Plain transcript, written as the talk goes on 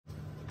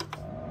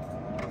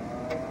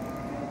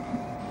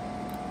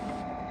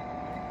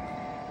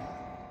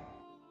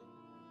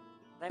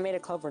I made a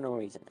club for no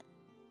reason.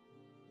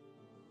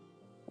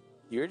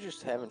 You're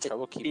just having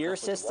trouble keeping tier up with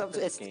systems.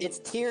 It's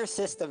tier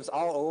systems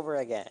all over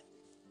again.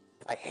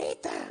 I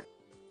hate that.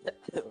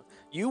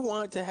 You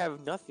want to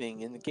have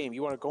nothing in the game.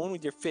 You want to go in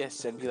with your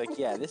fists and be like,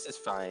 "Yeah, this is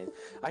fine.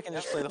 I can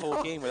just play the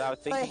whole game without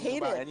thinking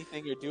about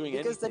anything or doing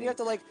anything." Because then you have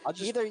to like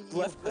either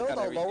you build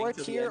a lower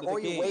tier or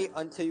you wait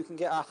until you can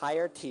get a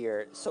higher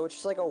tier. So it's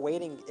just like a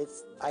waiting.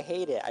 I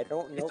hate it. I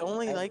don't know. It's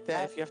only like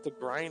that if you have to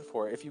grind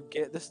for it. If you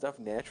get the stuff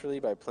naturally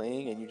by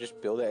playing and you just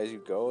build it as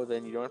you go,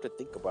 then you don't have to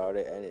think about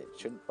it and it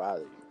shouldn't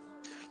bother you.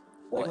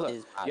 Like, look,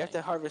 you have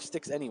to harvest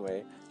sticks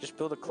anyway. Just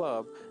build a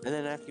club, and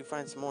then after you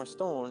find some more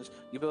stones,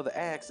 you build an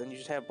axe, and you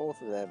just have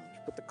both of them.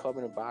 Just put the club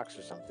in a box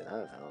or something.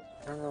 I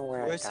don't know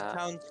where Where's the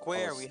town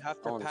square? We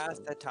have to pass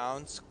the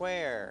town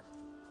square.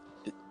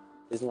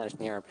 Isn't that a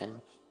near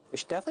pen? We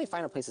should definitely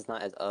find a place that's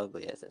not as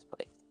ugly as this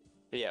place.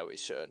 Yeah, we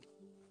should.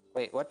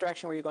 Wait, what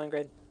direction were you going,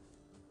 Grid?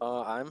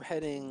 I'm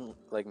heading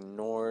like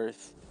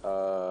northwest.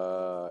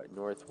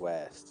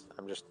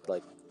 I'm just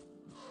like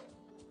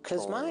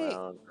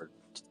around for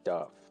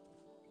stuff.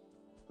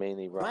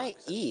 Mainly rocks. My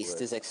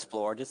east is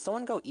explored. Did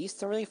someone go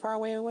east a really far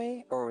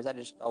away, or was that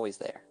just always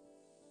there?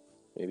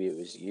 Maybe it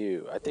was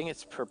you. I think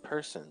it's per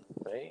person,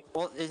 right?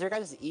 Well, is your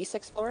guys' east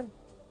explored?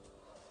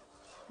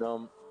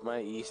 No, my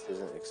east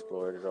isn't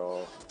explored at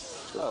all.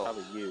 So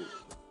probably you.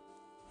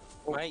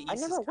 Well, my east I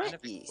never is kind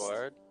of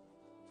explored.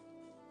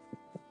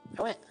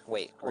 I went.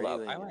 Wait, hold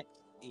up. I went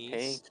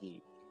east.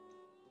 Hanky.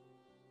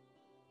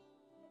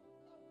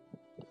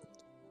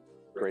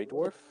 Grey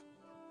Dwarf?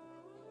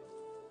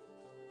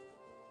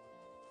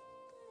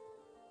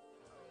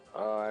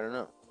 I don't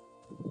know.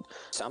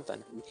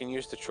 Something. You can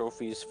use the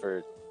trophies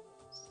for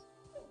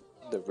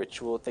the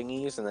ritual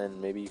thingies, and then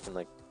maybe you can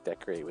like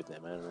decorate with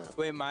them. I don't know.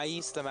 Wait, my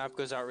east, the map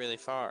goes out really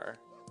far.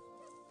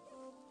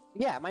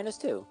 Yeah, mine does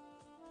too.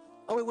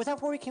 Oh wait, was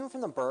that where we came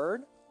from the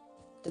bird?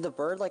 Did the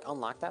bird like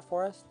unlock that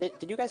for us?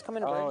 Did you guys come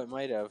in a bird? Oh, it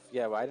might have.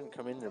 Yeah, but I didn't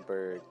come in a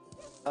bird.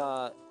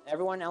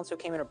 Everyone else who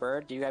came in a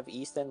bird, do you have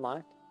east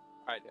unlocked?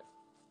 I do.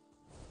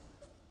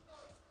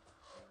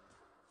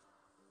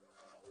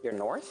 You're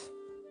north?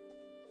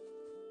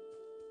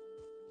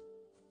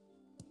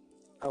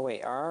 Oh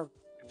wait, our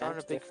I found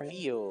a big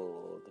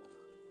field.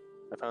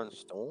 I found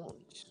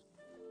stones.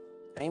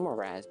 I need more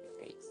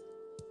raspberries.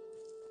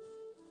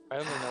 I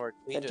only know where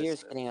the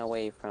deer's getting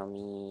away from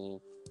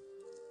me.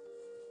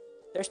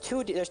 There's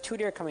two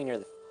deer coming near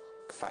the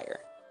fire.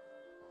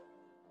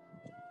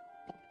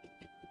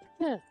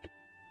 Yeah.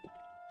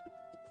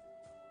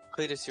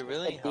 Cletus, you're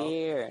really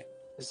deer.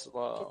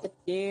 Slow. Get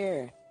the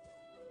deer.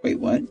 Wait,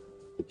 what?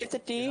 Get the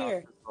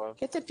deer.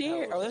 Get the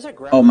deer. Oh, there's a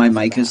ground. Oh, my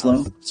mic is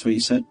low. That's what you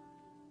said.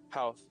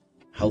 Health.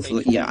 Health.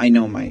 Yeah, I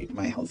know my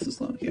health is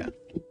low. Yeah.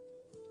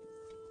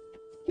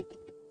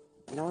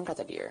 No one got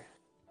the deer.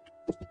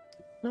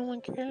 No one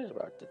cares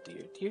about the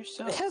deer. Deer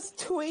sucks. It has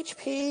 2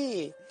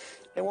 HP.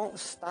 It won't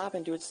stop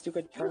and do its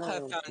stupid turn. You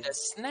have found a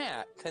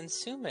snack.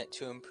 Consume it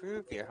to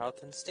improve your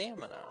health and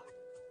stamina.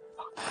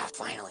 Ah,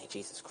 finally,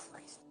 Jesus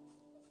Christ.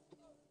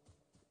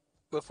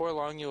 Before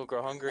long, you will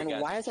grow hungry again.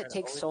 And why does it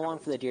take so long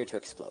for the deer to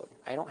explode?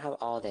 I don't have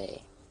all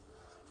day.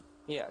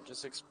 Yeah,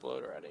 just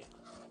explode already.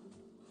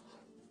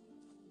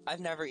 I've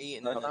never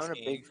eaten I in this found a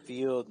game. big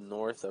field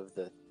north of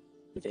the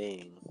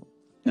thing.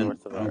 And,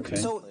 North of our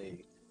So,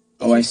 place.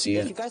 Oh, I see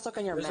if it. you guys look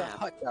on your There's map, a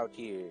hut out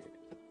here.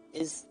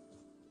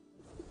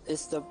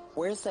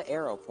 where's the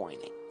arrow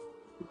pointing?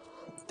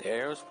 The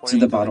arrow's To pointing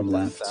the bottom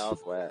like left. The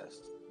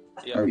southwest.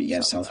 Yeah, Or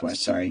yeah,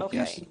 southwest. Sorry. Okay.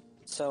 Yes.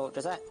 So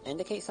does that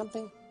indicate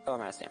something? Oh,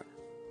 I'm out of stamina.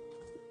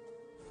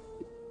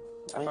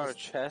 I found a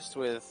chest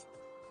with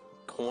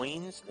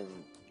coins and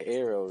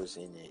arrows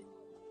in it.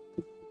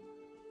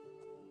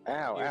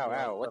 Ow, You're ow,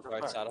 ow. north What of the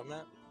our fuck?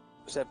 settlement?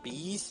 Was that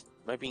bees?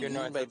 Am I being You're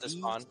eaten north by of the bees?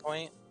 spawn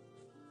point?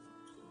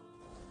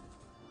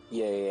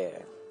 Yeah.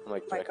 I'm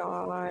like, Oh my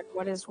god,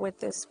 what is with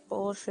this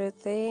bullshit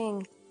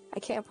thing? I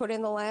can't put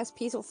in the last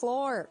piece of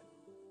floor.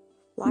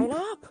 Line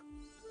up!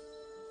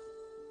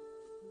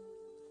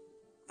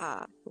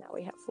 Ah, now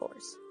we have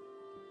floors.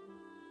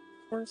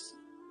 Floors.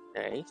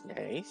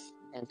 Nice.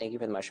 And thank you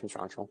for the mushrooms,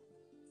 Ronchel.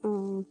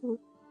 Mm-hmm.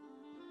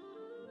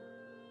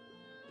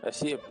 I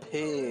see a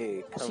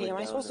pig. See, am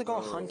I supposed to go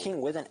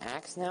hunting with an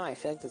axe now? I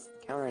feel like that's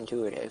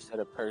counterintuitive. Instead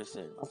of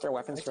person. Aren't there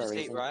weapons I for a just ate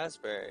reason?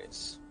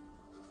 raspberries.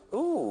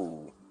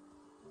 Ooh.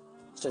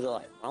 So they're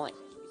like, I like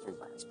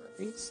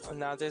raspberries. Oh,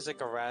 now there's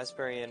like a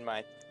raspberry in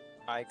my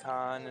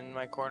icon in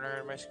my corner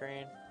of my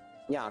screen.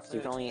 Yeah, because you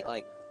can only eat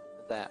like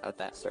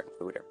that certain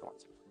food every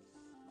once.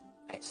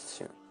 I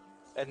assume.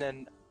 And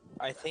then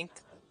I think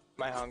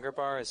my hunger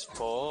bar is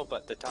full,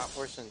 but the top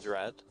portion's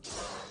red.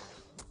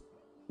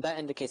 That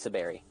indicates a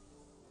berry.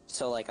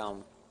 So like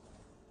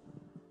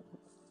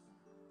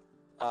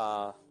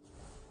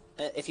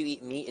if you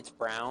eat meat, it's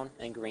brown,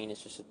 and green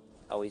is just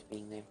always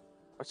being there.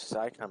 What's this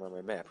icon on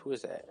my map? Who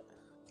is that?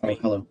 Oh,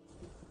 hello.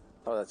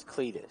 Oh, that's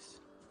Cletus.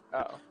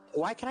 Oh.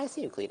 Why can I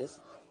see you, Cletus?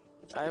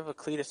 I have a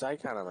Cletus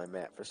icon on my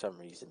map for some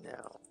reason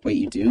now. Wait,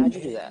 you do? How'd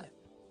you do that?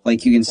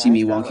 Like you can see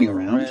me Got walking a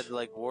around? red,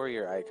 like,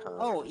 warrior icon.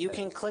 Oh, you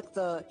can click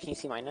the... Can you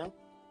see mine now?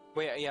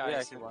 Wait, yeah,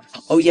 I see one.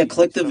 Oh yeah,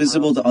 click the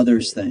visible to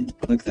others thing.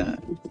 Click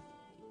that.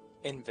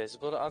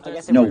 Invisible to I others?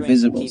 guess if No, we're doing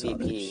visible to PvP.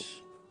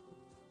 others.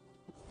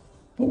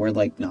 But we're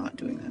like not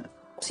doing that.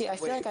 See, I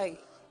feel Wait, like I You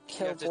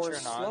kill have to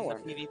boars turn on the slower.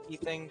 PvP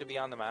thing to be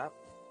on the map?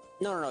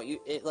 No.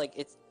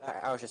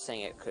 I was just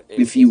saying it could.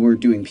 If you were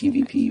doing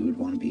PvP, you would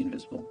want to be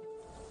invisible.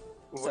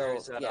 Where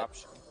is that yeah.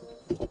 option?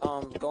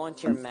 Go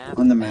into your map.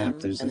 On the map,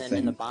 there's a and then thing.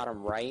 in the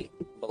bottom right,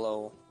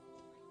 below,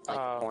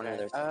 corner, okay.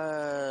 there's.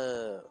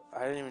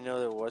 I didn't even know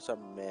there was a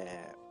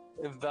map.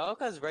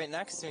 Velka's right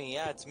next to me.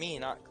 Yeah, it's me,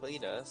 not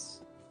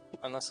Cletus.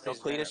 Unless No,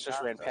 Cletus, Cletus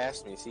just ran us.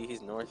 past me. See,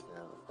 he's north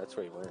now. That's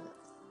where he went.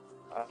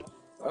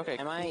 Okay.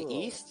 Am I cool.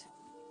 east?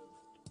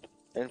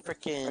 And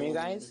freaking. Are you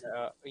guys?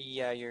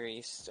 Yeah, you're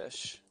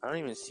east-ish. I don't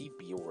even see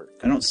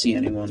Bjork. I don't see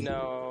anyone.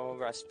 No,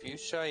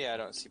 Rasputia? Yeah, I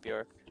don't see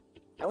Bjork.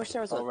 I wish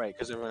there was a Oh, right,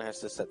 because everyone has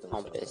to set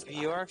themselves. compass.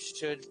 Bjork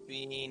should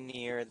be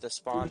near the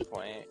spawn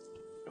point.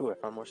 Ooh, I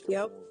found more stuff.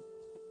 Yep.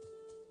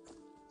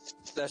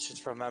 That's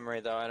just from memory,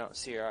 though. I don't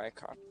see your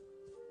icon.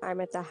 I'm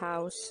at the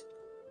house.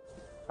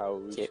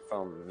 House. Get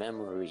from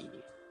memory.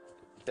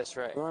 That's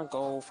right. We want to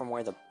go from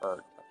where the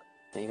bird.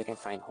 Maybe we can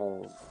find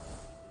home.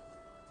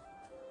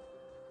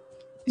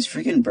 These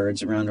freaking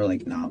birds around are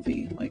like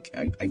Navi. Like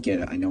I get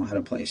it. I know how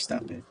to play.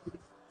 Stop it.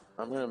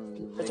 I'm gonna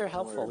make they're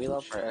helpful. more We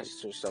love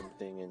chests or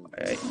something and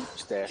Alright.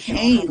 stash.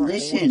 Hey, have our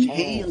listen. own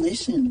Hey, home.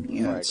 listen.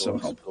 Yeah, Alright, it's so go,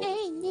 helpful.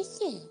 go.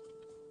 listen.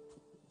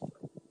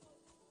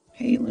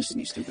 Hey, listen,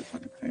 you stupid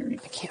fucking Perry.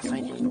 I can't You're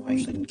find more any more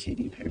annoying than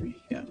Katy Perry.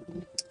 Yeah.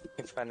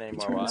 Can't find any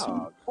more Turn what?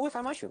 some- Oh, I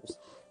found mushrooms.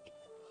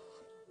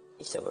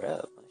 You still what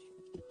up?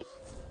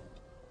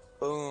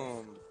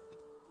 Boom.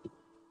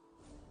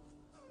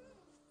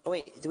 Oh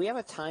wait, do we have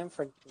a time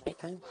for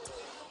nighttime?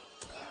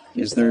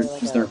 Is there there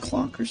like is there a a-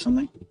 clock or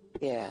something?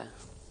 Yeah.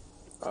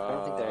 I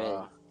don't think there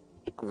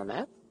is. On the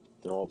map?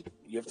 Nope.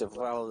 You have to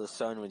follow the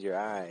sun with your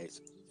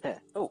eyes.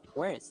 Oh,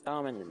 where is?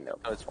 I'm in the middle.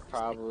 So it's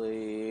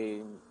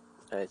probably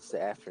it's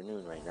the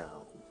afternoon right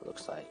now. It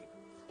looks like.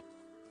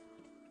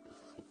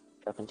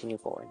 I'll continue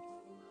forward.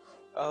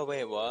 Oh,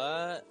 wait,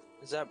 what?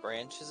 Is that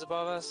branches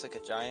above us? Like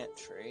a giant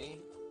tree?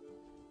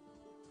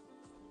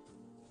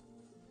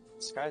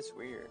 The sky's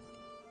weird.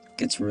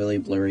 Gets really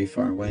blurry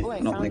far away. Oh, I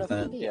don't like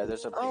that. Yeah,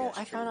 there's a. Oh, big-ass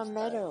I found a tree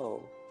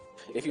meadow.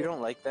 If you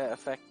don't like that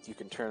effect, you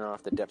can turn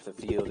off the depth of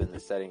field in the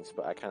settings.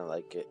 But I kind of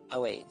like it.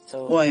 Oh wait,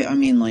 so Well, I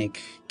mean,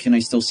 like, can I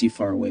still see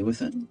far away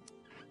with it?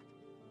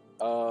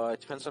 It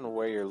depends on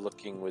where you're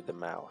looking with the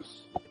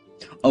mouse.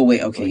 Oh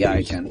wait, okay, yeah,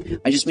 I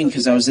can. I just mean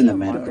because I was in the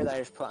marker meadow. that I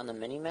just put on the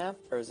mini map,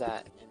 or is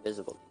that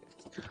invisible?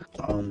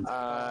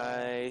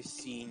 I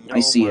see no I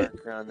see it.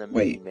 marker on the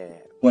Wait.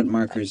 mini-map. What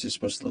marker is it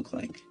supposed to look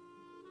like?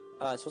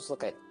 It's supposed to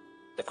look like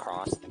the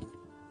cross.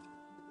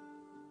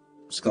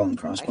 Skull and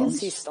I can crossbones?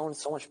 see stone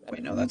so much better.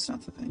 Wait, no, that's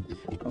not the thing.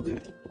 Okay.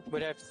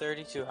 Would I have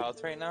 32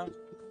 health right now?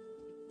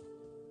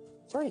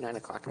 It's already 9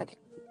 o'clock. I think.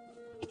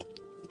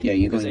 Yeah,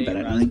 you Because going I to bed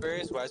ate at 9?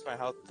 raspberries? Why is my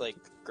health, like,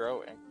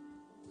 growing?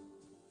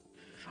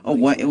 Oh,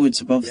 what? It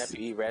was above. You have to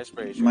eat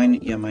raspberries. Mine,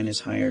 yeah, mine is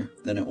higher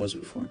than it was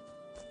before.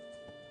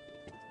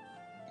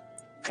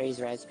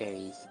 Praise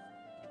raspberries.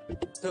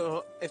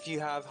 So, if you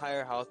have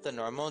higher health than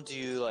normal, do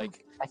you,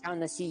 like, I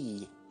found the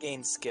sea.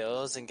 gain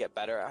skills and get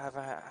better at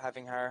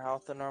having higher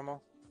health than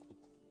normal?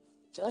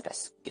 Is there like a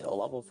skill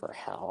level for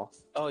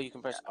health? Oh, you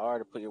can press R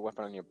to put your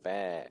weapon on your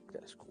back.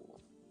 That's cool.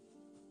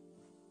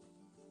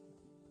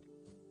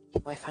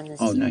 Oh, I found the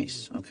sea. Oh,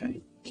 nice.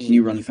 Okay. Can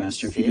you run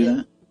faster if you do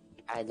that?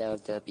 I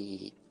love the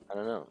beat. I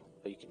don't know,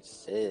 but you can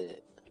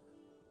sit.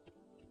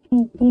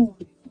 Oh, boy.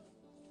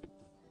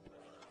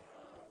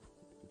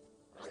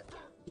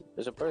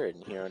 There's a bird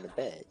in here on the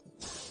bed.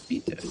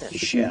 Beat the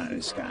shit out of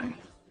this guy.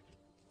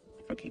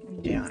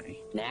 Fucking die.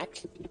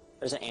 Neck?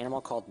 There's an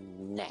animal called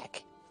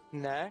neck.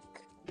 Neck?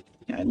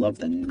 Yeah, I love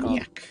the Oh,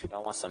 neck. I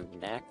want some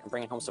neck. I'm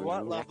bringing home some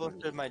What neck. level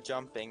should my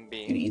jumping Gonna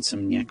be? eat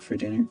some neck for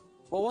dinner?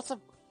 Well, what's up?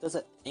 Does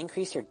it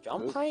increase your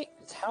jump Oop. height?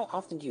 It's how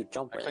often do you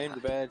jump I really claimed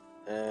the high? bed,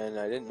 and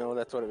I didn't know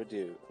that's what it would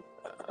do.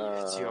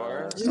 It's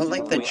yours? I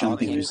like that We all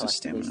jumping can uses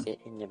collectively stamina. sit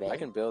in the bed. I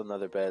can build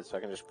another bed, so I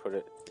can just put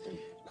it in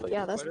place.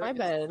 Yeah, that's my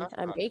bed.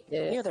 I baked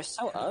it. Yeah, they're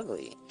so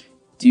ugly.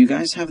 Do you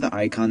guys have the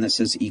icon that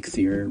says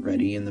Eikthyr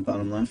ready in the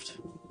bottom left?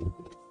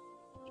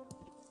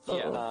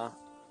 Yeah.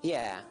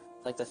 Yeah,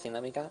 like the thing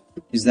that we got.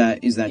 Is that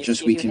If-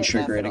 just if we you can hit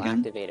trigger F, it it'll again?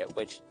 Activate it,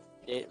 which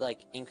it like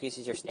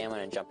increases your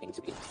stamina and jumping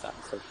speed and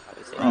stuff. So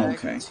obviously, Oh,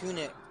 okay.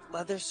 Tunic.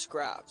 Leather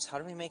scraps. How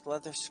do we make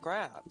leather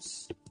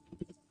scraps?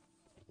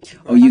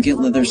 Oh, you get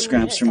Oh, leather no,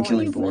 scraps from don't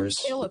killing even boars.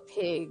 Kill a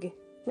pig,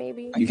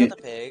 maybe. I You killed get-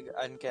 a pig.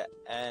 I didn't get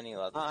any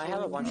leather. I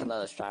have a bunch of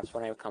leather straps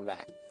when I come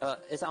back.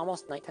 It's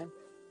almost nighttime.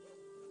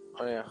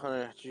 Oh yeah,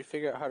 Hunter, did you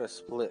figure out how to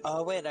split?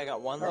 Oh, wait, I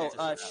got one leather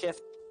strap.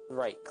 Shift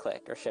right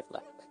click or shift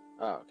left.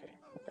 Oh, okay.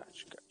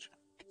 Gotcha.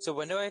 So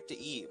when do I have to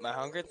eat? My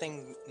hunger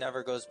thing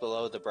never goes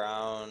below the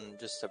brown,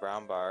 just the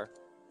brown bar.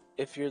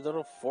 If your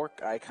little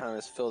fork icon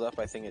is filled up,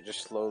 I think it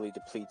just slowly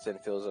depletes and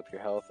fills up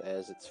your health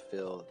as it's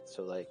filled.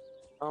 So, like,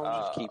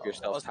 just keep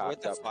yourself with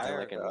topped the up kind of fire,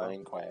 like in though.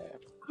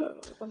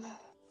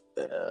 Minecraft.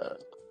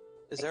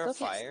 Is there I a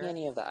still can't see fire?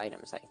 any of the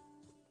items.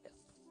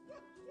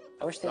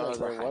 I wish they No, like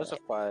were there was a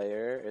highlighted.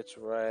 fire. It's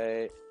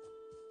right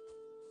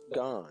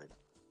gone.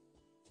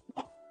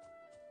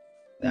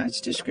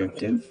 That's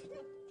descriptive.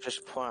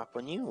 Just pop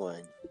a new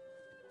one.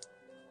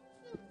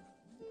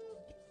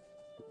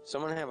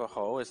 Someone have a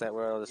hoe? Is that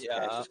where all this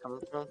cash is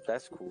coming from?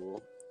 That's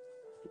cool.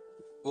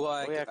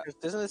 Well, Oh yeah, because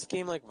isn't this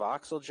game like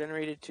voxel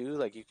generated too?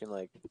 Like you can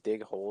like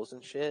dig holes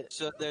and shit.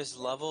 So there's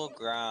level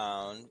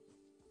ground,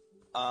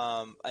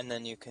 and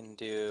then you can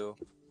do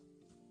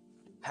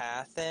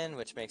pathing,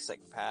 which makes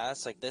like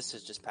paths. Like this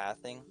is just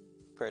pathing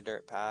for a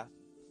dirt path.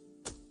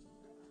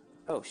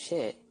 Oh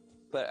shit.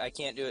 But I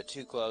can't do it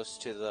too close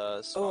to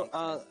the spawn.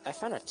 Oh, I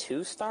found a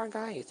 2-star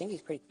guy. You think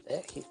he's pretty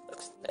thick? He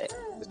looks thick.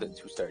 Is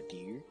it 2-star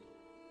deer?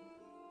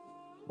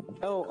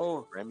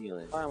 Oh.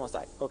 Remulant. I almost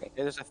died. Okay.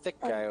 Hey, there's a thick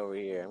guy over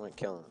here. I'm gonna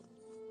kill him.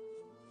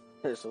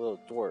 There's a little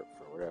dwarf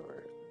or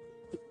whatever.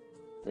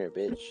 Come here,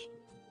 bitch.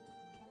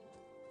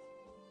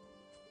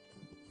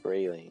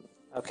 Grayling.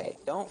 Okay,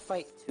 don't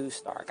fight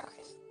 2-star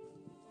guys.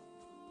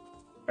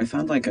 I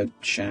found like a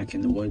shack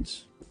in the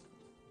woods.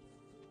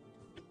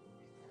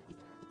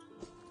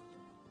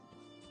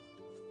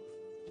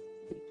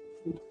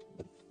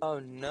 Oh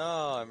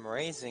no, I'm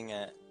raising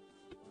it.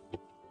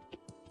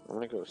 I'm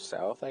gonna go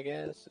south, I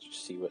guess.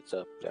 Just see what's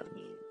up down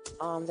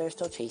here. They're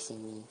still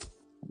chasing me.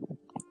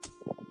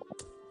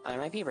 I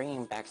might be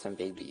bringing back some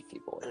big beefy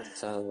boys,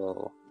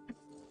 so...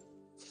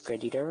 Fred,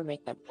 did you ever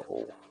make that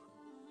bow?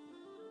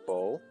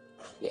 Bow?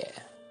 Yeah.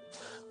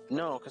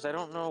 No, because I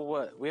don't know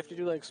what... We have to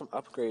do like some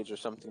upgrades or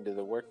something to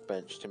the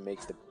workbench to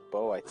make the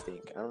bow, I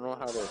think. I don't know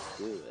how to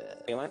do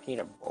it. We might need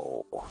a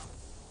bow.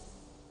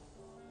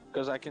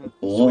 Because I can...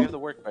 So we have the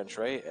workbench,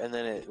 right? And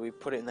then we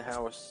put it in the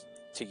house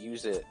to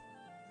use it.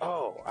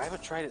 Oh, I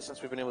haven't tried it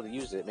since we've been able to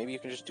use it. Maybe you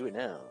can just do it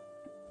now.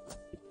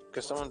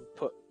 Because someone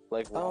put,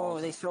 like, Oh,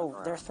 walls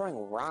they're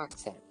throwing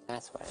rocks at me.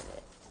 That's what it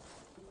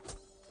is.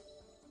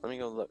 Let me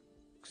go look.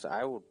 Because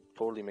I will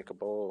totally make a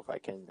bow if I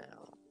can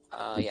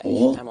now. Yeah,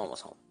 I'm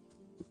almost home.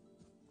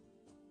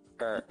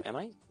 Or, am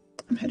I?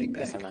 I'm heading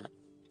back. Yes, I'm not.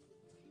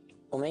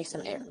 We'll make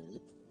some air.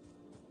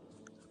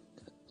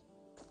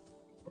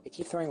 They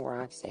keep throwing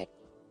rocks at.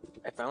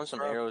 I found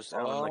some arrows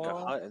out in like a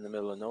hut in the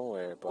middle of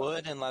nowhere. But...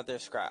 Wood and leather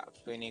scraps.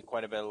 We need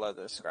quite a bit of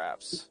leather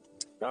scraps.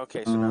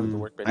 Okay, so now with the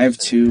workbench I have in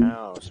the two.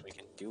 house, we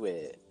can do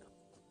it.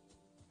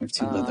 I have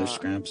 2 leather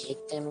scraps.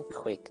 Make them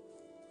quick.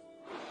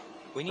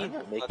 We need I'm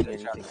not making leather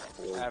anything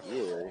scraps for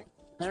you.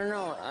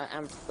 No.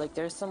 I'm like,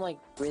 there's some like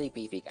really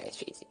beefy guys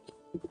chasing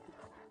me.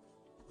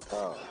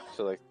 Oh,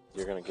 so like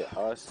you're gonna get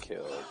us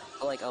killed?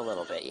 Like a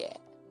little bit, yeah.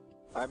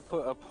 I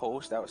put a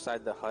post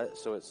outside the hut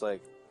so it's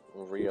like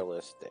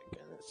realistic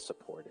and it's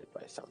supported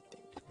by something.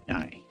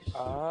 Nice.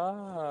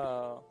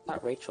 Oh. I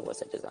thought Rachel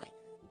was a designer.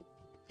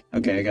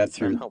 Okay, I got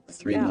through Help.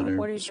 3 Yeah, leather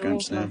what are you doing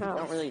scraps to my now. I house?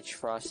 don't really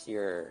trust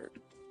your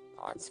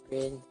odds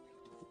grid.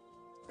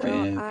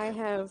 Well, I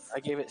have I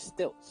gave it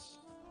stilts.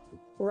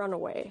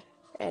 runaway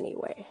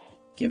anyway.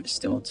 Give it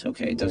still. It's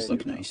okay. It does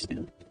look nice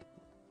now.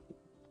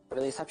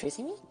 Will they stop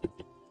chasing me?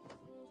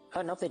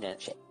 Oh, nope, they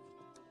didn't. Shit.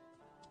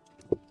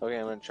 Okay,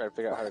 I'm gonna try to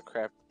figure out how to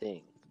craft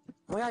thing.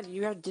 Oh my god,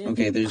 you didn't.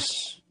 Okay,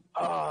 there's...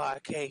 Oh,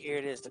 okay, here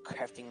it is, the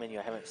crafting menu.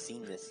 I haven't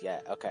seen this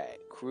yet. Okay,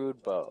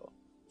 crude bow.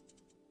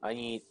 I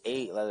need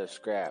 8 leather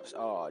scraps.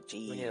 Oh,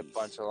 jeez. We need a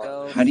bunch of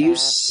leather. How do you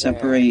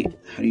separate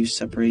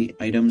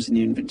items in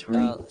the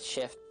inventory?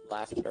 Shift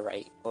left or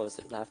right. What was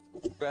it, left?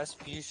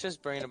 You should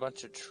just bring a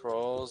bunch of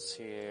trolls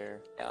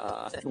here.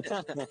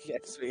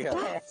 Yes, we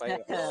gotta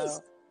fight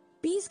us.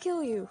 Bees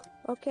kill you.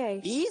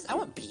 Okay. Bees? I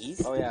want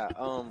bees. Oh yeah,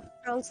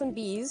 Found some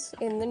bees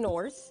in the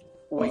north.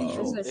 wait,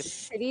 There's a if-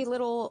 shitty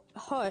little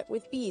hut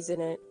with bees in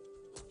it.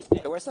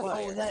 Hey, where's the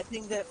fire? Oh, that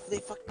thing that they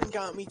fucking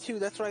got me too.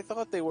 That's what I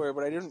thought they were,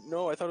 but I didn't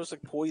know. I thought it was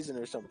like poison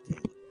or something.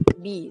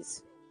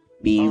 Bees.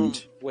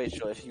 Beamed. Wait,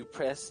 so if you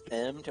press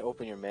M to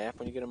open your map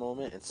when you get a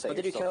moment and set Oh,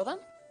 did you kill yourself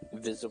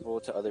them? visible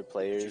to other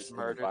players Just in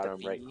the murdered the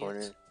bottom right bees?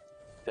 corner,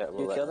 that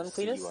will You let kill them them,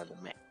 see Cletus? you on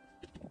the map.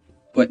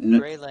 But no,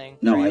 Grayling.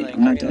 no, Grayling,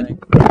 I'm not Grayling.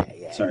 dead.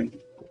 Yeah. Sorry.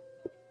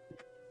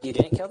 You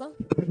didn't kill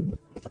them?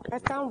 I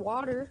found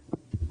water.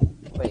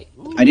 Wait.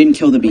 I didn't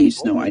kill the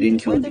bees. No, I didn't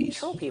kill Where'd the the bees.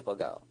 troll people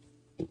go?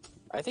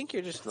 I think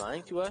you're just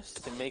lying to us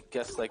to make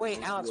us like. Wait,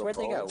 lose Alex, you a where'd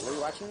they go? ball. Were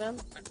you watching them?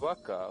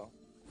 What go?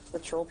 The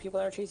troll people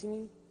that are chasing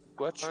me?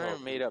 What Connor troll?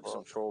 made up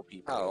some troll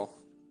people. Oh.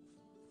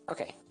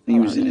 Okay. I think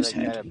it was He, in his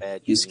like, had a head.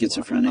 bad He's dream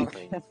schizophrenic.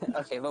 watching things.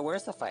 Okay, but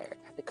where's the fire?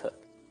 I have to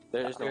cook.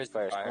 There's no There's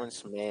fire. fire. Someone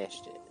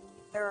smashed it.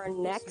 There are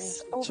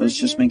necks over So let's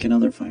just here. make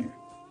another fire.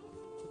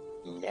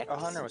 Next. Oh,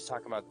 Hunter was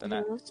talking about the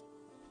Mhm. next.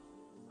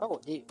 Oh,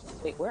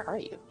 wait, where are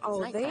you?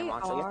 Oh, It's they nighttime,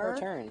 Axel. You have to are-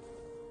 return.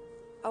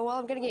 Oh, well,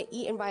 I'm gonna get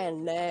eaten by a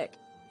neck.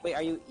 Wait,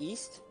 are you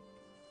east?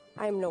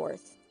 I'm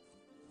north.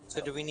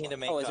 So do we need to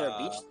make Oh, is there a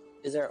beach?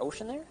 Is there an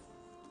ocean there?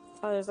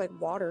 Oh, there's like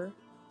water.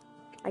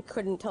 I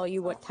couldn't tell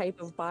you what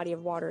type of body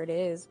of water it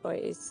is, but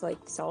it's like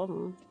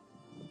some.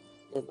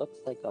 It looks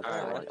like a I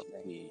body want of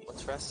to be.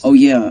 What's rest? Oh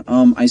yeah,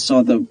 I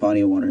saw the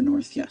body of water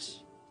north.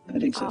 Yes, that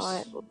It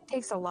exists.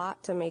 takes a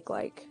lot to make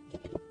like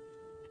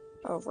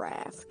a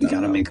raft. We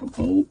gotta make a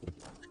boat.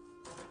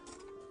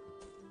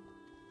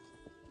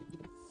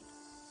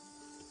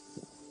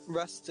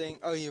 Resting.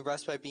 Oh, you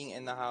rest by being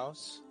in the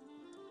house?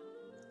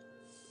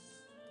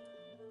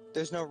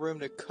 There's no room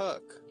to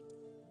cook.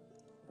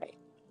 Right.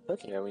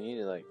 Cooking. Yeah, we need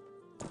to like.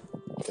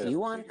 If you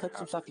want to cook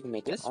some stuff, you can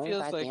make your This own feels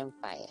like goddamn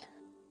fire.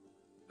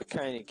 the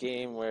kind of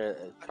game where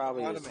it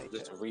probably how to is make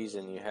just it. a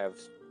reason you have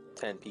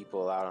 10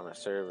 people out on a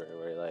server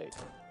where like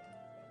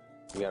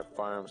you gotta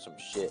farm some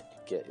shit to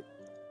get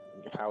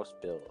your house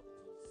built.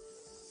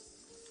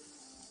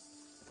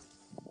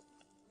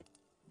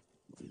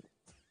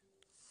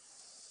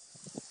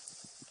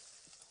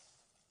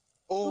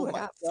 Oh Ooh, I my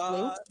got god.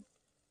 flint.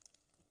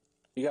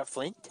 You got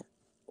flint?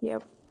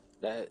 Yep.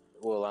 That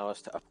will allow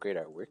us to upgrade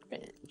our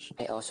workbench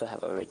I also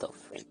have a little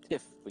flint.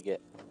 if we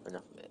get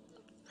enough of it.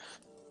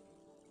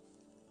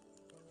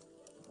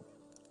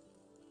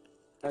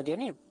 Oh, do you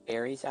have any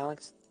berries,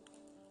 Alex?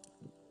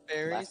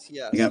 Berries? Left.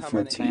 Yes. I got How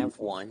 14. I have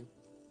one.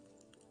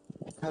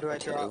 How do I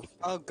Two. drop?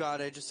 Oh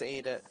god, I just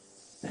ate it.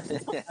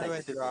 How do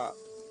I drop?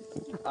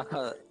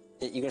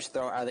 You just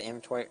throw it out of the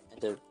inventory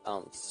to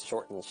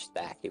shorten the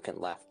stack. You can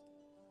left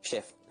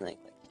shift and then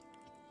click.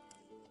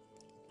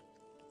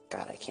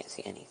 God, I can't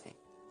see anything.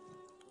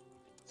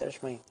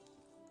 There's my.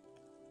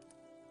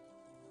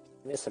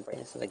 Miss the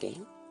brightness of the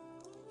game.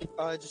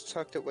 Oh, I just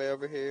chucked it way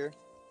over here.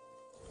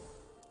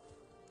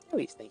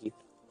 Please, thank you.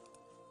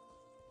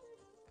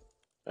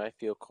 I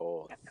feel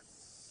cold.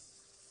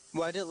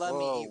 Why did it let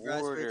Whoa, me eat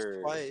raspberries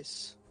water.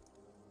 twice?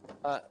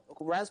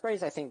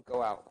 Raspberries I think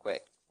go out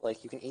quick.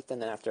 Like you can eat them,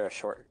 then after a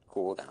short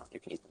cooldown, you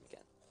can eat them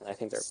again. And I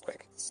think they're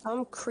quick.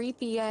 Some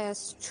creepy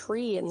ass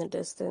tree in the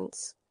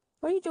distance.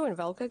 What are you doing,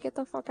 Velka? Get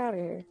the fuck out of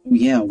here.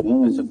 Yeah,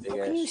 whoa. That's a big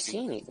How can you ass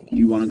see anything?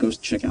 You want to go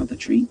check out the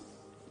tree?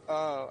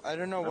 Oh, I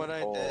don't know what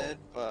I coal. did,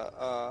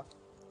 but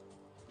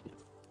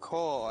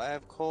coal. I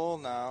have coal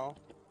now.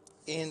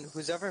 And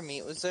whose ever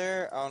meat was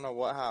there, I don't know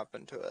what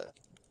happened to it.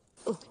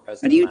 How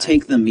do you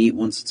take the meat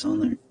once it's on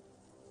there?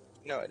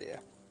 No idea.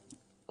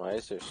 Why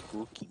is there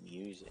spooky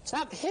music?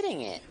 Stop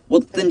hitting it.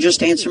 Well, then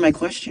just answer my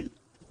question.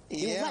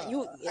 You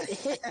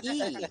hit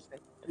E.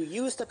 You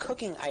use the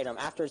cooking item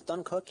after it's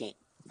done cooking.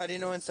 How do you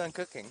know when it's done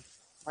cooking?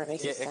 Or it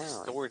makes Get a sound.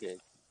 extorted.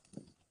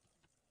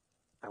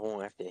 I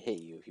won't have to hit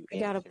you if you We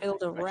gotta answer my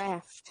build a question.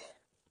 raft.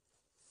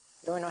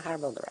 Do I know how to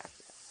build a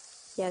raft?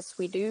 Yes,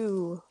 we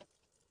do.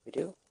 We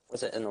do.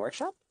 Was it in the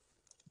workshop?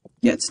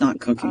 Yeah, it's not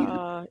cooking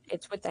yet.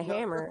 It's with the No,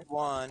 hammer.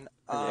 One.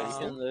 Yeah, you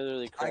can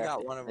literally craft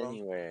got it one of 'em.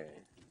 anywhere.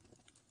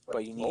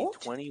 But you need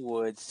Bolt? 20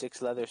 wood,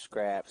 6 leather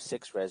scraps,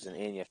 6 resin,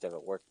 and you have to have a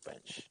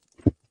workbench.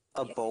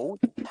 A boat?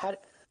 How?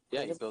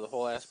 Yeah, you build a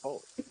whole ass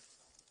boat.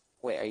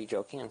 Wait, are you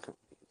joking? I'm confused.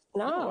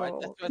 No. I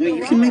thought No, you you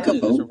were can make a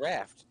right. There's a boat.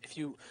 raft. If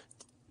you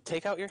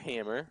take out your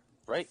hammer,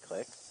 right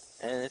click,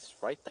 and it's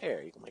right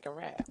there. You can make a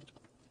raft.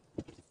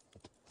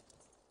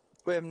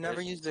 Wait, I've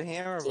never used a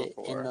hammer Is it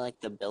before. in like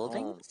the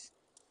buildings?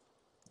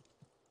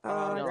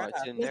 No,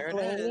 it's in there.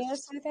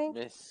 Miscellaneous, I think.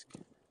 Misc.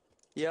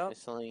 Yep.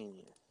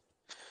 Miscellaneous.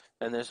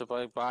 And there's a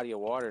big body of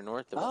water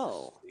north of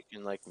Oh. us. You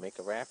can like make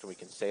a raft and we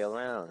can sail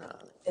around on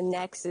it. The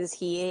next is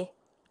here.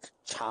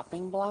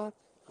 Chopping block?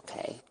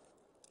 Okay.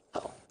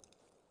 Oh.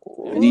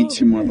 I need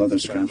 2 more leather But I'm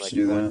scraps like to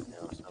do one that.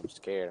 now, so I'm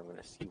scared I'm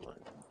gonna see one.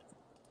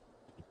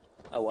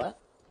 A what?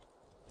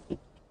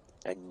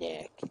 A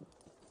neck.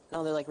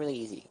 No, they're like really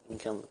easy. You can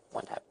kill them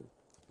one tap.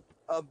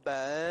 A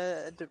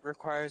bed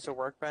requires a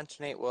workbench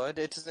and 8 wood.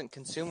 It doesn't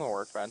consume a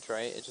workbench,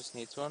 right? It just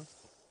needs one.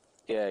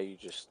 Yeah, you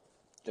just.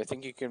 I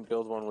think you can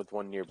build one with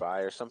one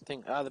nearby or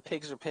something. Ah, the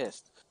pigs are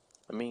pissed.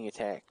 I'm being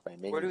attacked by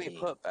many Where do we pigs.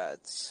 put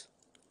beds?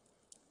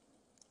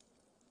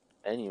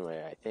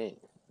 Anyway, I think.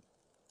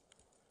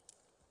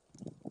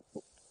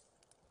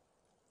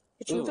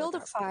 Did you Ooh, I build a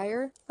got-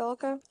 fire,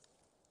 Velka?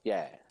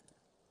 Yeah.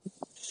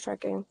 Just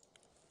checking.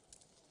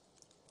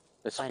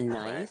 This A is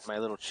knife? my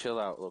little chill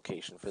out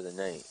location for the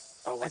night.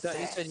 Oh, I what's thought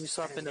you that? said you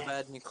slept in the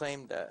bed and you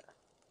claimed it.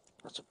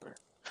 That's a bird.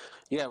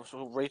 Yeah,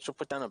 so Rachel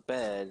put down a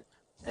bed,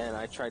 and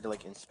I tried to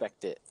like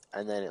inspect it,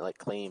 and then it like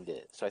claimed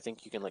it. So I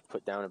think you can like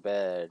put down a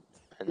bed.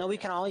 And No, we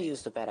can all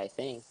use the bed, I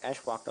think. I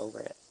just walked over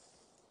it.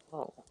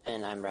 Oh,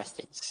 And I'm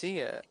rested. See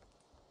it.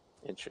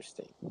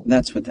 interesting.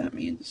 That's what that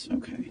means.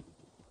 Okay.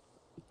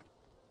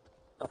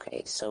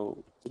 Okay,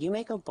 so did you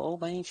make a bow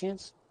by any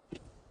chance?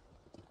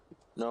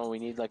 No, we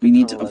need like We a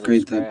need ton to of leather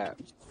upgrade the-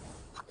 scraps.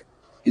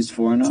 Is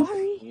 4 enough?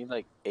 Sorry. We need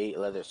like 8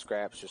 leather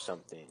scraps or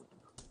something.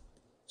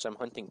 So I'm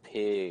hunting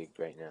pig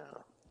right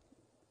now.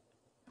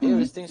 Ew,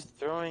 this thing's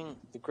throwing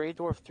the gray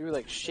dwarf threw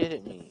like shit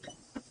at me.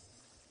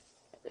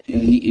 Yeah,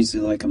 he's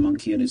like a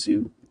monkey at a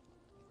zoo.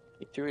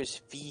 He threw his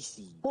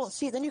feces. Well,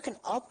 see, then you can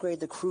upgrade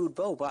the crude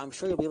bow, but I'm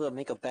sure you'll be able to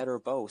make a better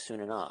bow soon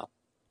enough.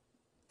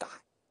 God.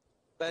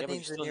 Bed Yeah, but you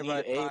needs a still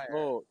nearby need a fire.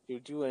 boat to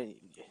do a. You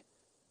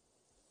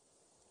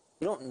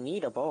don't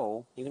need a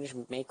bow. You can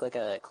just make like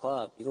a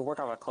club. You can work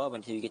off a club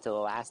until you get to the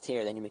last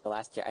tier, then you make the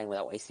last tier item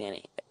without wasting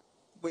anything.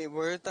 Wait,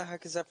 where the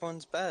heck is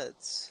everyone's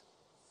beds?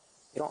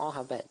 You don't all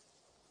have beds.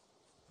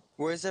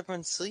 Where's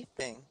everyone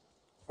sleeping?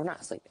 We're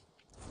not sleeping.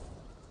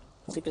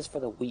 Sleep is for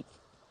the weak.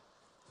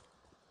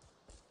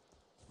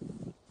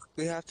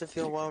 We have to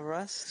feel well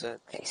rested.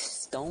 Okay,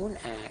 stone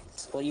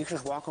axe. Well, you can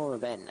just walk over a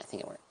bed and I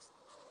think it works.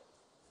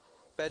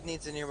 Bed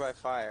needs a nearby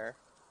fire.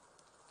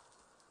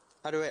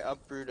 How do I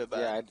uproot a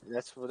bed?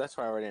 Yeah, that's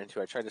why I ran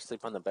into. I tried to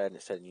sleep on the bed and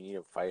it said you need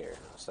a fire.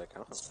 I was like, I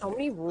don't know. So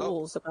many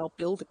rules about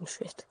building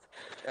shit.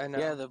 I know.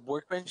 Yeah, the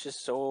workbench is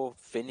so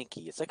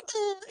finicky. It's like,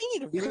 I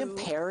need a You room.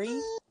 can parry?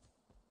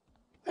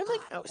 I'm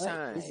like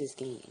outside. What is this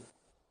game? Can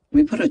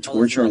we put a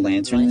torch or a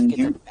lantern in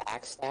here?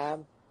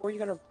 Backstab? Or are you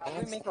gonna How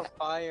do we make a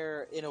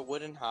fire in a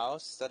wooden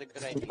house? Is that a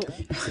good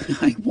idea?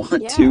 I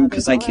want to,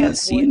 because I can't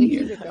see in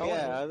here.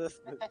 Yeah.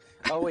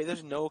 Oh wait,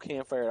 there's no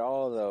campfire at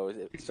all though.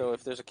 So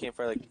if there's a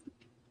campfire like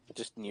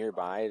just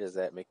nearby, does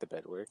that make the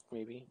bed work?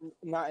 Maybe.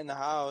 Not in the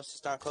house.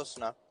 It's not close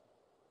enough.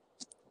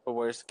 But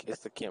is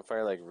the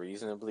campfire like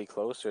reasonably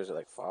close, or is it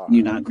like far?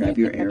 You not grab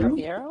your arrow?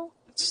 The arrow?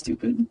 That's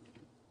stupid.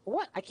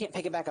 What? I can't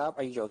pick it back up?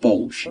 Are you joking?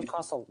 Bullshit. It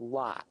costs a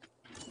lot.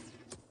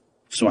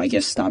 So I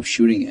guess stop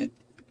shooting it.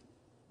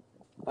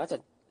 Well,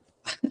 that's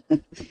a...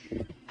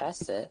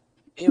 That's it.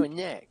 Ew,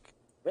 Nick.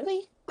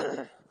 Really?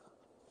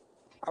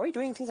 Are we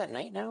doing things at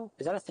night now?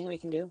 Is that a thing we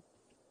can do?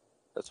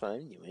 That's what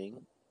I'm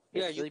doing.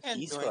 Yeah, It's you really can't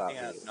do peaceful out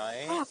anything here. at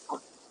night.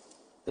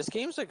 This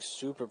game's like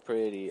super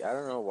pretty. I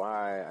don't know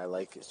why I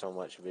like it so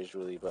much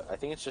visually, but I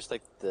think it's just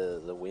like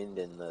the wind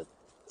and the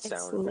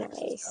sound effects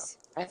and stuff.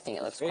 I think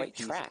it looks Very quite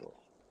trash. peaceful.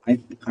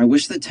 I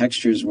wish the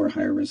textures were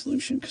higher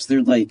resolution, because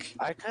they're like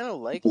I kind of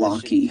like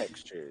blocky. the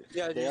textures.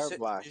 Yeah, they are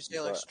blocky. Did you say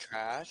it looks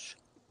trash?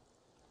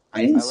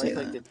 I didn't I say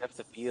like that. the depth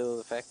of field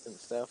effects and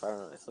stuff. I don't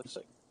know. It looks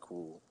like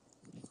cool.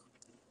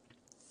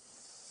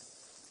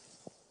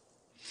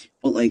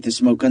 But like the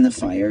smoke on the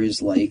fire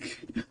is like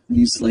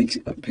used like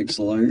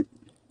pixel art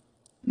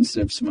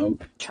instead of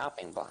smoke.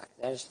 Chopping block.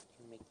 That just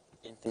make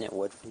infinite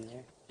wood from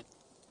there.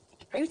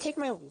 Are you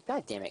taking my...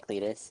 God damn it,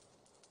 Cletus.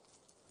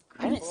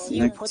 I didn't see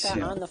you put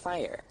that on the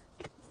fire.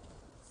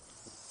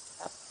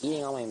 Stop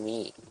eating all my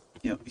meat.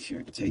 Yep,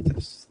 here, take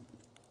this.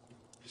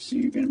 So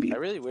you're gonna be I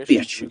really wish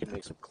bitch. we could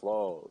make some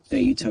clothes. There,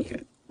 you took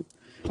it.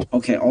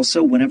 Okay,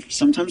 also,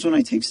 sometimes when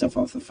I take stuff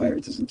off the fire,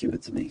 it doesn't give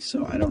it to me,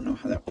 so I don't know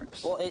how that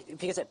works. Well,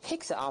 because it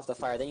picks it off the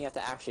fire, then you have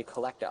to actually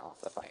collect it off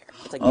the fire.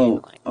 It's like Oh,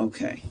 dandelion.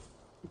 okay.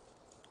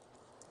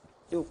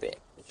 Stupid.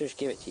 Just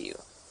give it to you.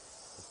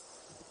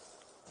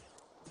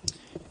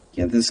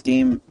 Yeah, this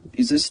game,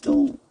 is this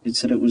still, it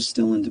said it was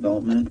still in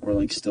development, or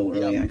like still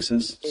early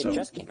access, It so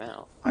just came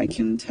out. I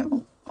can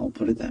tell. I'll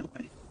put it that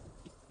way.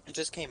 It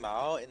just came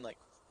out in like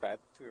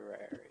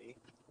February.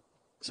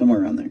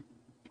 Somewhere around there.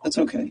 That's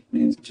okay. I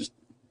mean, it's just...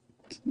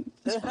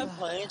 They have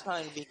plenty of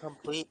time to be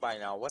complete by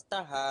now. What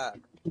the heck?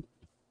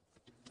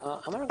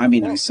 I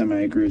mean, I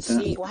semi-agree with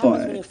that, See, what happens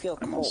when but you feel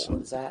I'm cold? also...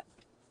 Is that...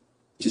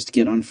 Just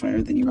get on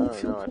fire, then you I won't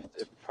don't feel know. cold.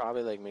 It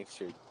probably like makes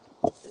your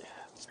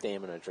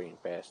stamina drain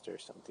faster or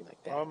something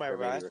like that. Oh, my Or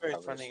maybe raspberry's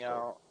recovers running slower.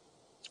 out.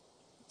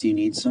 Do you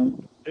need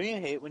some? Don't you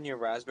hate when your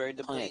raspberry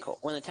Plenty depletes? cold.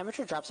 When the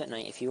temperature drops at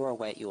night, if you are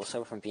wet, you will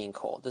suffer from being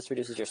cold. This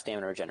reduces your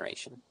stamina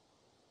regeneration.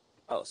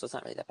 Oh, so it's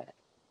not really that bad.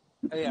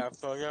 Oh, yeah,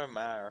 so it doesn't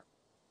matter.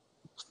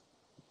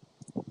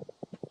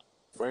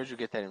 Where did you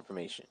get that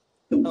information?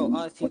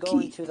 Oh, if you go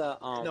Wiki. into the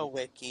No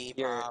wiki,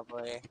 your-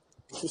 probably.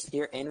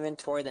 your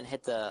inventory, then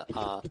hit the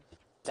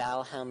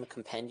Valheim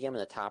compendium in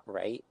the top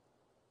right.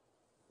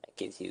 That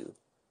gives you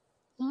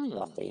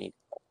stuff that you need.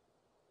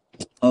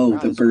 Oh, Wow,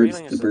 the this bird,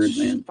 railing the is bird such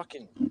man.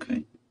 Fucking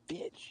Okay.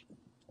 bitch.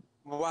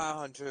 Wow,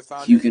 Hunter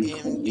found You an can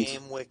cold.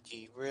 in-game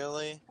wiki.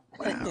 Really?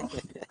 Wow.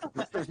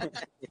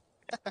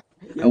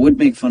 I would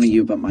make fun of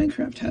you, but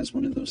Minecraft has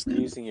one of those now.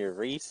 Using your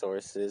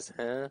resources,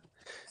 huh?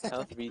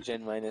 Health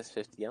regen minus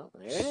 50. Oh,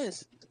 there it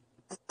is.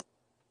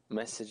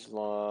 Message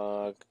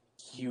log.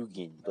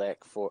 Hugin,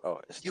 Black 4.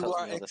 Oh, it You tells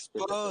are me all the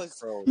specific exposed.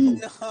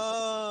 pros.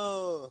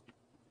 No!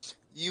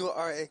 You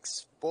are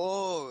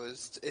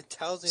exposed. It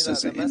tells me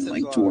Says that it the in message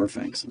like log.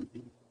 dwarf accent.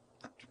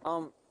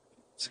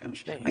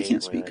 Scottish. I hate can't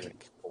when speak.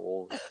 get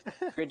cold.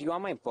 Here, do you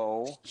want my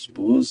bow?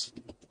 Suppose.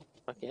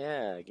 Fuck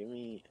yeah, give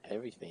me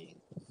everything.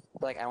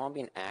 Like, I want to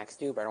be an axe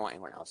dude, but I don't want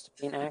anyone else to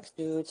be an axe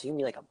dude, so you can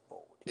be like a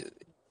bow dude.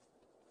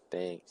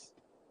 Thanks.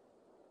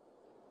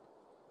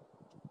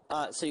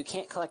 So you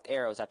can't collect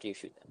arrows after you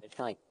shoot them. It's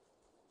kind of like...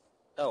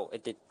 Oh,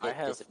 it did... I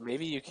have...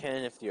 Maybe you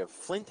can if you have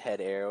flint head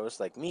arrows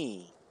like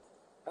me.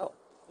 Oh,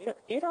 you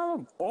don't have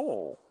a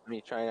bow. Let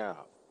me try it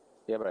out.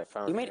 Yeah, but I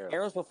found You made arrows.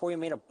 arrows before you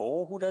made a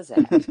bow? Who does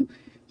that?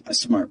 A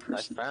smart I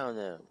person. found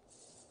them.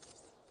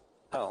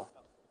 Oh.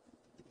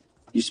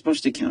 You're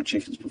supposed to count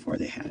chickens before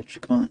they hatch.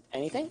 Come on.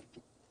 Anything?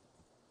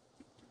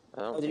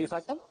 I Oh, did you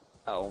collect them?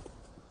 Oh.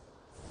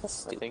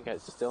 That's I stupid. think I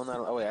still not...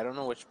 Oh, wait, I don't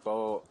know which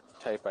bow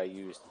type I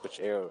used. Which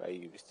arrow I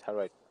used. How do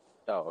I...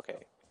 Oh, okay.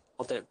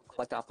 Oh, did it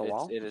collect off the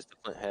wall? It is the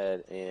flint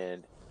head,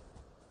 and...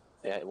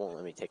 Yeah, it won't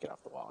let me take it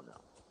off the wall, no.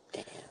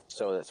 Damn.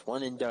 So that's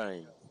one and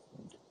done.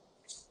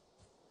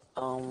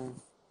 Does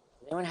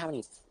anyone have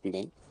any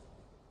flint?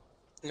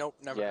 Nope,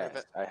 never heard of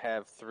Yes, it. I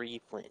have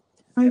 3 flint.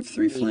 I have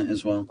 3 flint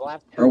as well. Well, I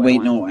have two. Or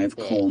wait, I no, want I have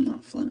flint. coal,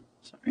 not flint.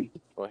 Sorry.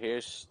 Well,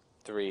 here's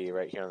 3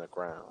 right here on the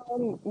ground.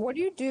 What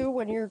do you do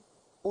when your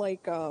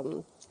like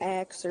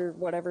axe or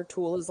whatever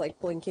tool is like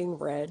blinking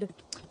red?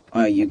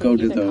 You go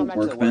to You can the come back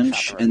to the workbench,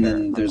 workshop and and then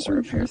repair there's a on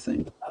the repair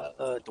thing.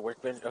 The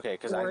workbench. Okay,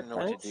 because I didn't know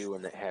what to do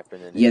when that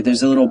happened. And Yeah,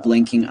 there's a little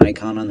blinking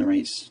icon on the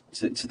right,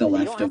 to the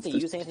left you don't have of to the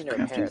use anything to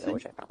crafting repair, though, thing.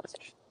 which I found was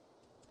interesting.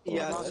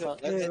 Yeah, Marshall, so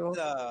it's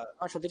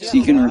Marshall, did So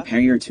you can Flint? repair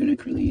your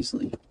tunic really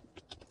easily.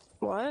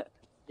 What?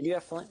 Did you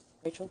have Flint,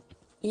 Rachel?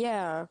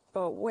 Yeah,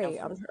 but wait,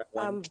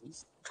 I'm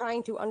piece.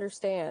 trying to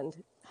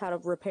understand how to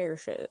repair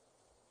shit.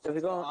 So if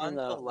we go on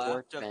the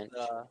left of workbench,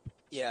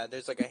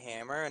 there's like a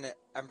hammer, and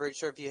I'm pretty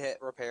sure if you hit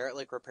repair, it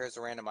like repairs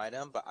a random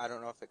item, but I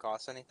don't know if it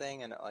costs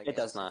anything, and it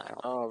does not.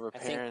 I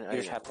think repairing you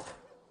just have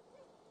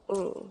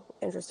to.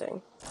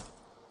 Interesting.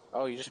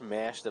 Oh, you just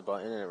mash the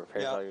button and it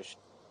repairs all your shit.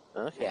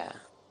 Okay. Yeah.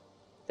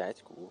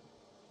 That's cool.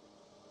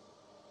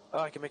 Oh,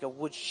 I can make a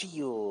wood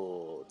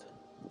shield.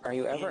 Are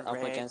you ever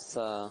up against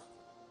the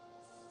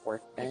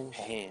workbench?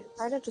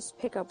 Try to just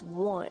pick up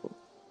one,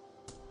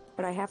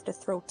 but I have to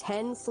throw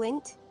 10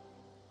 flint.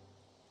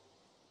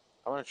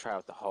 I want to try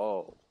out the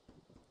hole.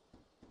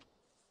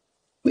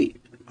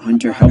 Wait,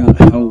 Hunter, how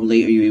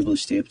late are you able to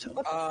stay up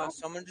till?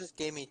 Someone just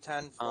gave me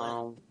 10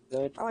 flint.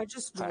 Good. Oh, I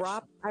just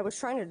dropped. I was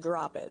trying to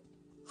drop it.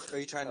 Are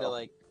you trying to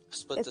like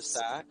split the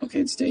stack? Okay,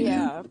 it's day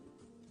now.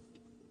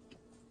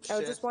 Yeah.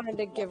 I just wanted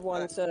to give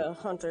one to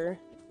Hunter.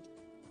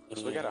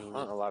 So we gotta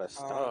hunt a lot of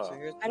stuff. So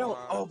I don't.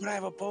 Oh, but I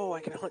have a bow.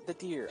 I can hunt the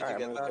deer.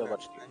 Alright, I'm gonna kill a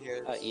bunch of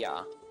deer.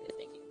 Yeah.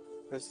 Thank you.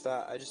 Who's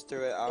that? I just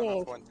threw it. I don't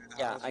know if one threw the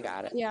Yeah, house I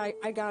got it. Yeah,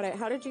 I got it.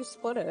 How did you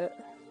split it?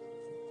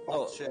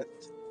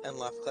 Shift and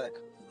left click.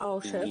 Oh,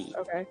 shift.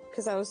 Okay.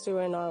 Because I was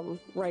doing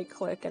right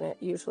click and it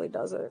usually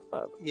does it.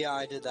 But Yeah,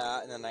 I did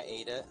that and then I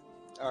ate it.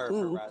 Or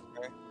for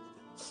raspberry.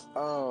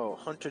 Oh,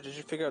 Hunter, did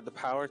you figure out the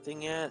power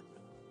thing yet?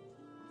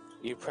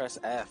 You press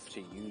F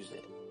to use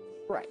it.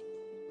 Right.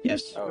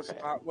 Yes. Okay.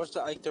 What's the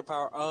Eichter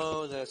power?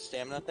 Oh, the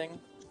stamina thing?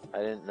 I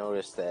didn't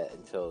notice that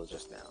until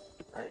just now.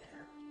 Alright.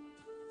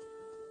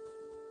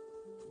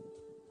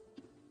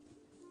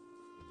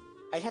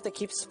 I have to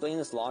keep splitting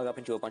this log up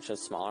into a bunch of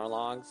smaller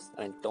logs,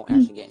 and I don't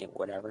actually get any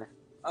whatever.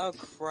 Oh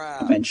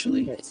crap!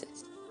 Eventually. What is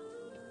it?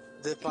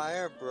 The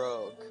fire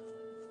broke.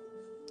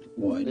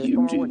 What There's you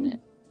more do? wood in it.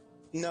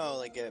 No,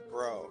 like it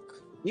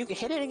broke. You can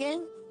hit it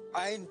again?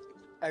 I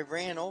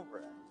ran over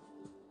it.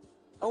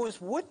 Oh, is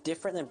wood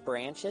different than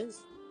branches?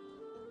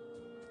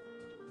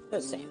 They're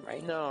the same,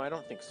 right? No, I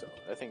don't think so.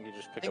 I think you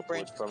just pick up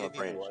wood from a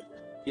branch.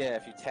 Yeah,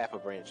 if you tap a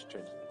branch, it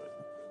turns into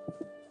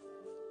wood.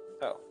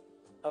 Oh.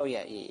 Oh,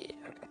 yeah. Okay.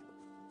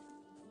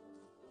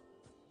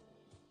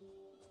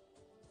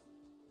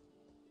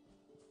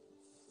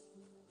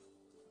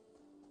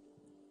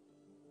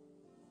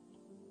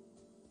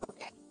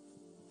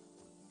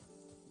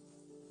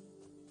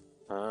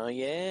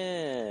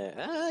 Yeah.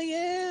 Oh,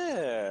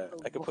 yeah.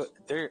 I could put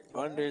dirt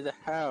under the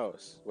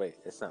house. Wait,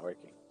 it's not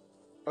working.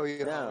 Oh,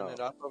 you're filling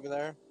it up over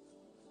there?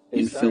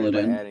 You fill it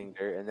in. Adding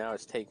dirt, and now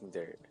it's taking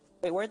dirt.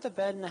 Wait, where'd the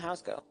bed in the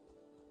house go?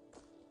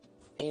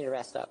 I need to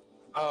rest up.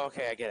 Oh,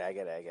 okay, I get it. I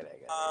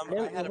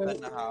had a bed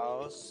in the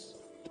house.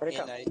 Where'd it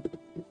go?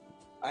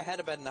 I had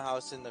a bed in the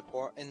house in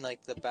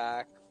like the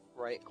back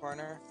right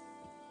corner.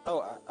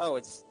 Oh,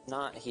 it's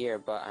not here,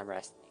 but I'm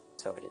resting,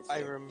 so it is. I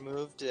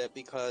removed it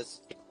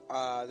because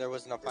there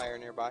wasn't a fire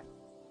nearby.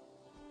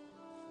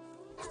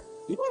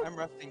 I'm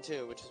resting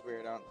too, which is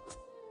weird.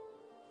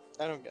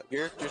 I don't get.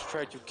 Yerk just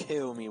tried to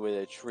kill me with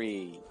a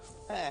tree.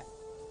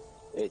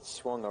 It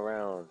swung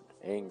around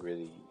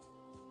angrily.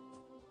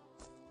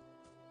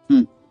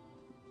 How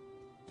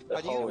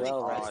do you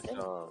well rested?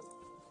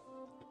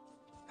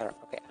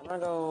 Okay, I'm gonna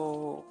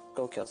go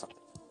kill something.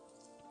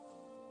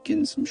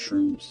 Getting some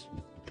shrooms.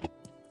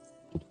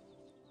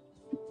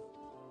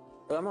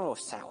 But I'm gonna go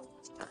south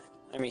this time.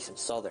 I mean, some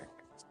southern.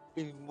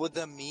 With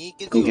the meat,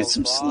 gives Go you get a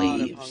some lot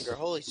slaves. of hunger.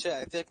 Holy shit!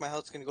 I feel like my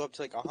health's gonna go up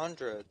to like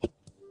 100.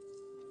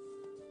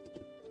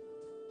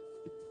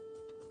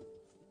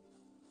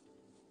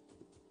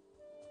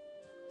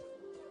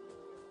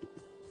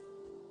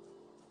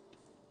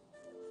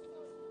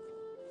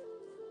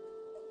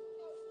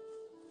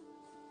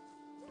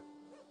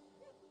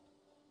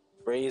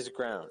 Raise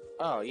ground.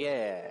 Oh,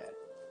 yeah.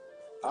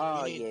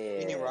 Oh,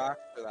 You need rock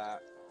for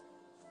that.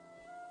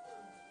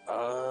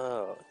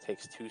 Oh, it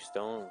takes 2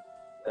 stone.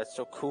 That's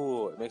so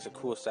cool. It makes a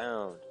cool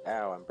sound.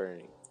 Ow, I'm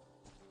burning.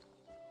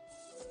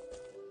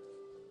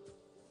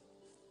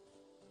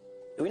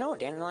 Do we know what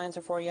dandelions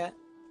are for yet?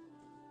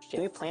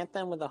 Can we plant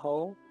them with a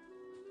hoe?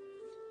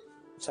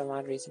 For some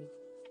odd reason.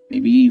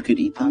 Maybe you could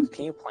eat them.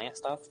 Can you plant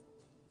stuff?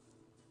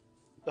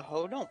 The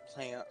hoe don't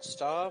plant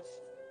stuff.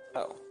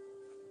 Oh.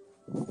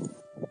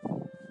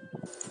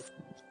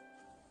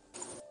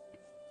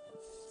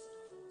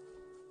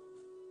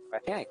 I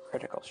think I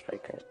critical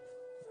strike it.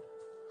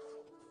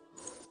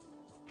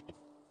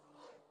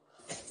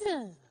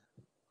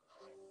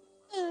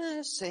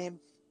 Same.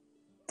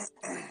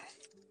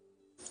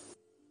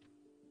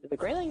 Did the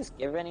Greylings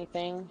give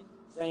anything?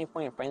 Is there any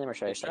point in playing them, or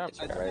should I strike it?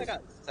 I think I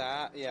got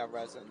that. Yeah,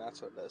 resin.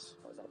 That's what it is.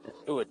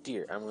 Ooh, a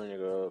deer. I'm gonna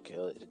go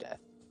kill it to death.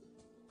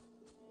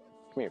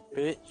 Come here,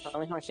 bitch. How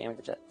much damage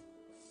is it?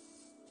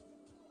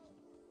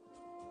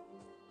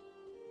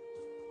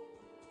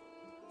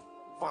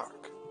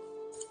 Fuck.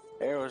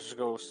 Arrows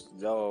go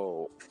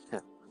slow.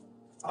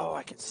 Oh,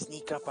 I can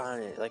sneak up on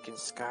it, like in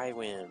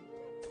Skyrim.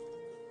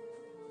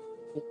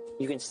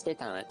 You can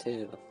sit on it,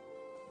 too.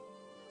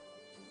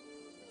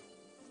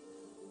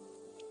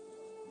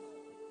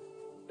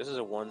 This is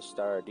a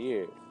 1-star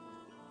deer.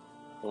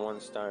 A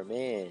 1-star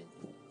man.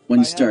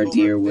 1-star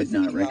deer would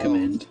not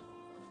recommend.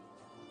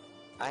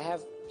 I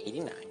have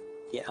 89.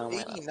 Yeah, on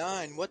my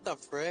 89? What the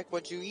frick?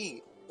 What'd you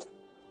eat?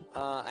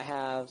 I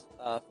have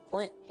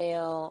flint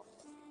tail,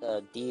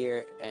 the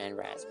deer, and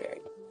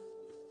raspberry.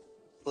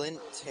 Flint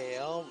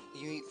tail?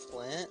 You eat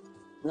flint?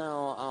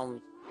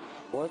 No,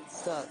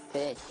 what's the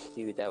fish,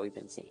 dude, that we've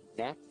been seeing?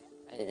 Neck?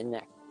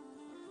 Neck.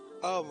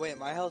 Oh, wait,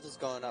 my health is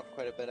going up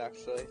quite a bit,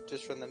 actually.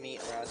 Just from the meat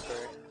and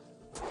raspberry.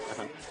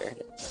 Sure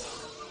it is.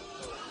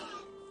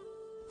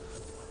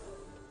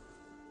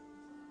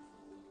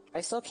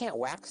 I still can't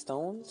whack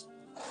stones?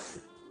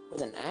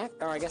 With an axe?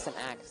 Or I guess an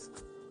axe.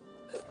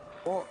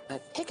 Well, a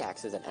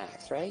pickaxe is an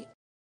axe, right?